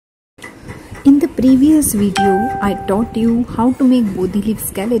previous video, I taught you how to make Bodhi leaf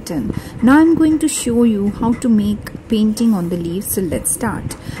skeleton. Now I'm going to show you how to make painting on the leaf. So let's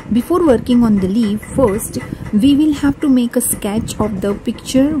start. Before working on the leaf, first we will have to make a sketch of the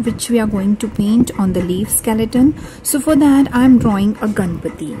picture which we are going to paint on the leaf skeleton. So for that I am drawing a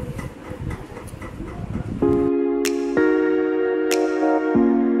Ganpati.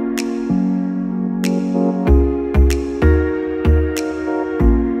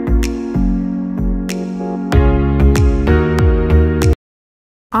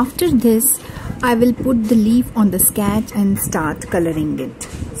 After this, I will put the leaf on the sketch and start coloring it.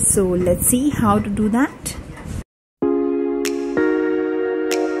 So let's see how to do that.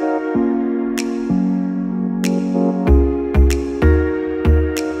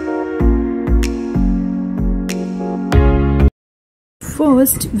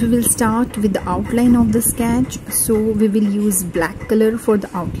 First, we will start with the outline of the sketch. So we will use black color for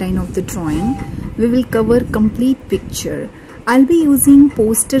the outline of the drawing. We will cover complete picture. I'll be using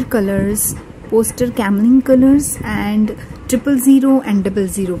poster colors, poster camelin colors and 000 and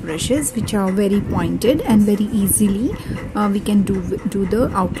 00 brushes, which are very pointed and very easily we can do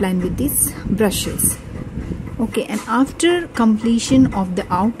the outline with these brushes. Okay, and after completion of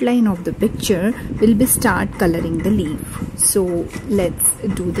the outline of the picture, we'll be start coloring the leaf. So let's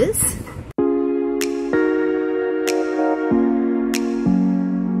do this.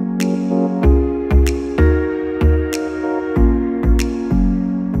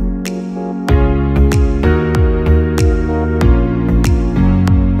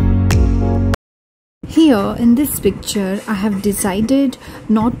 Here in this picture, I have decided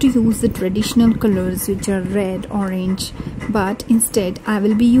not to use the traditional colors which are red, orange, but instead I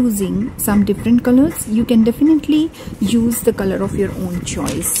will be using some different colors. You can definitely use the color of your own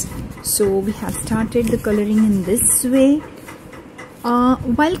choice. So we have started the coloring in this way.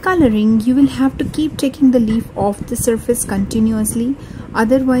 While coloring, you will have to keep taking the leaf off the surface continuously.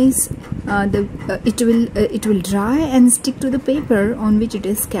 Otherwise, it will dry and stick to the paper on which it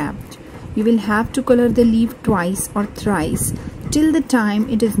is capped. You will have to color the leaf twice or thrice till the time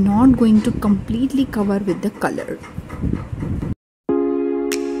it is not going to completely cover with the color.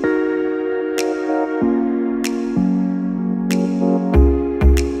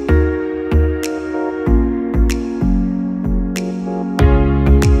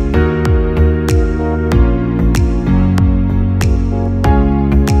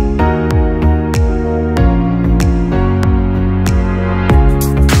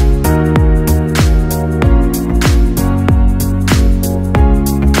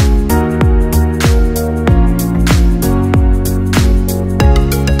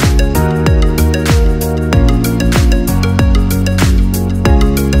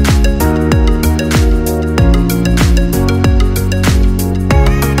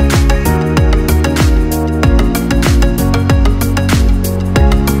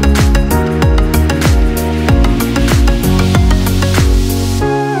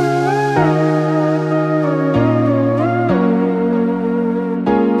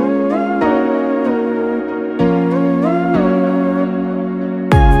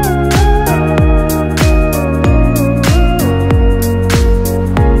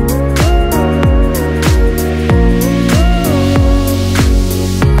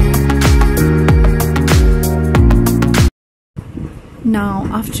 Now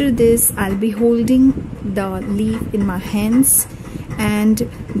after this, I'll be holding the leaf in my hands and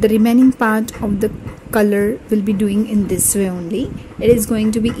the remaining part of the color will be doing in this way only. It is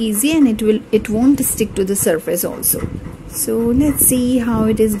going to be easy and it won't stick to the surface also. So let's see how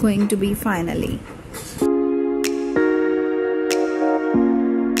it is going to be finally.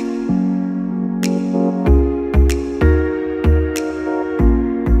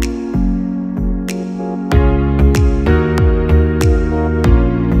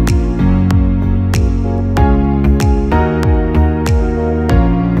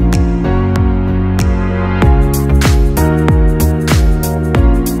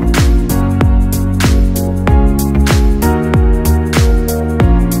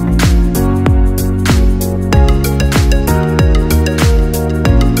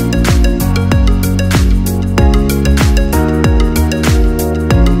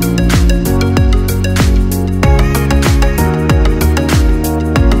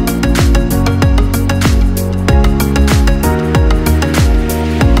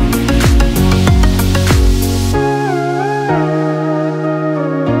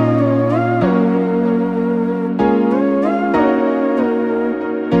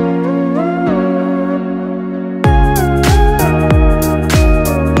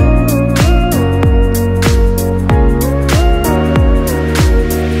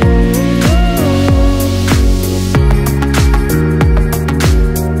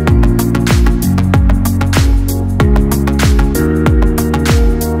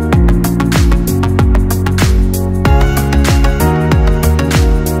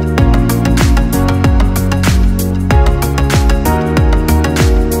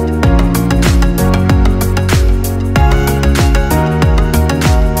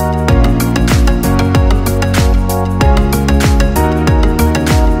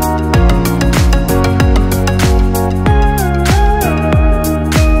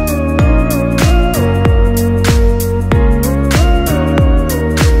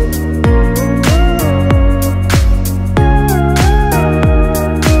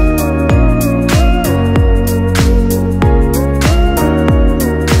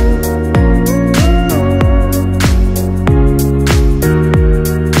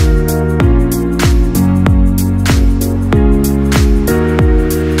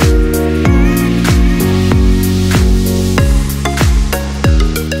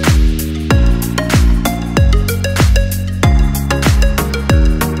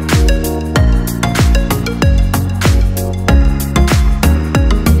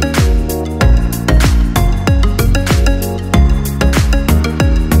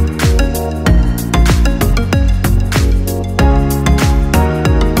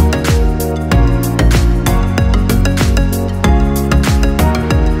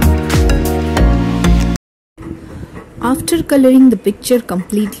 After coloring the picture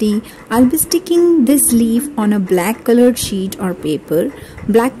completely, I'll be sticking this leaf on a black colored sheet or paper.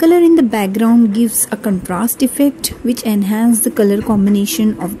 Black color in the background gives a contrast effect which enhances the color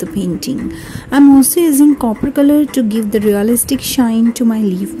combination of the painting. I'm also using copper color to give the realistic shine to my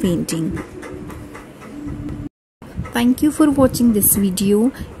leaf painting. Thank you for watching this video.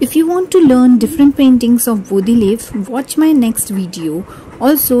 If you want to learn different paintings of Bodhi leaf, watch my next video.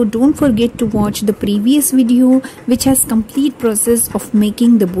 Also, don't forget to watch the previous video which has complete process of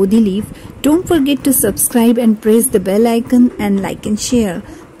making the Bodhi leaf. Don't forget to subscribe and press the bell icon and like and share.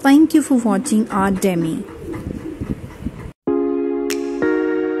 Thank you for watching our demo.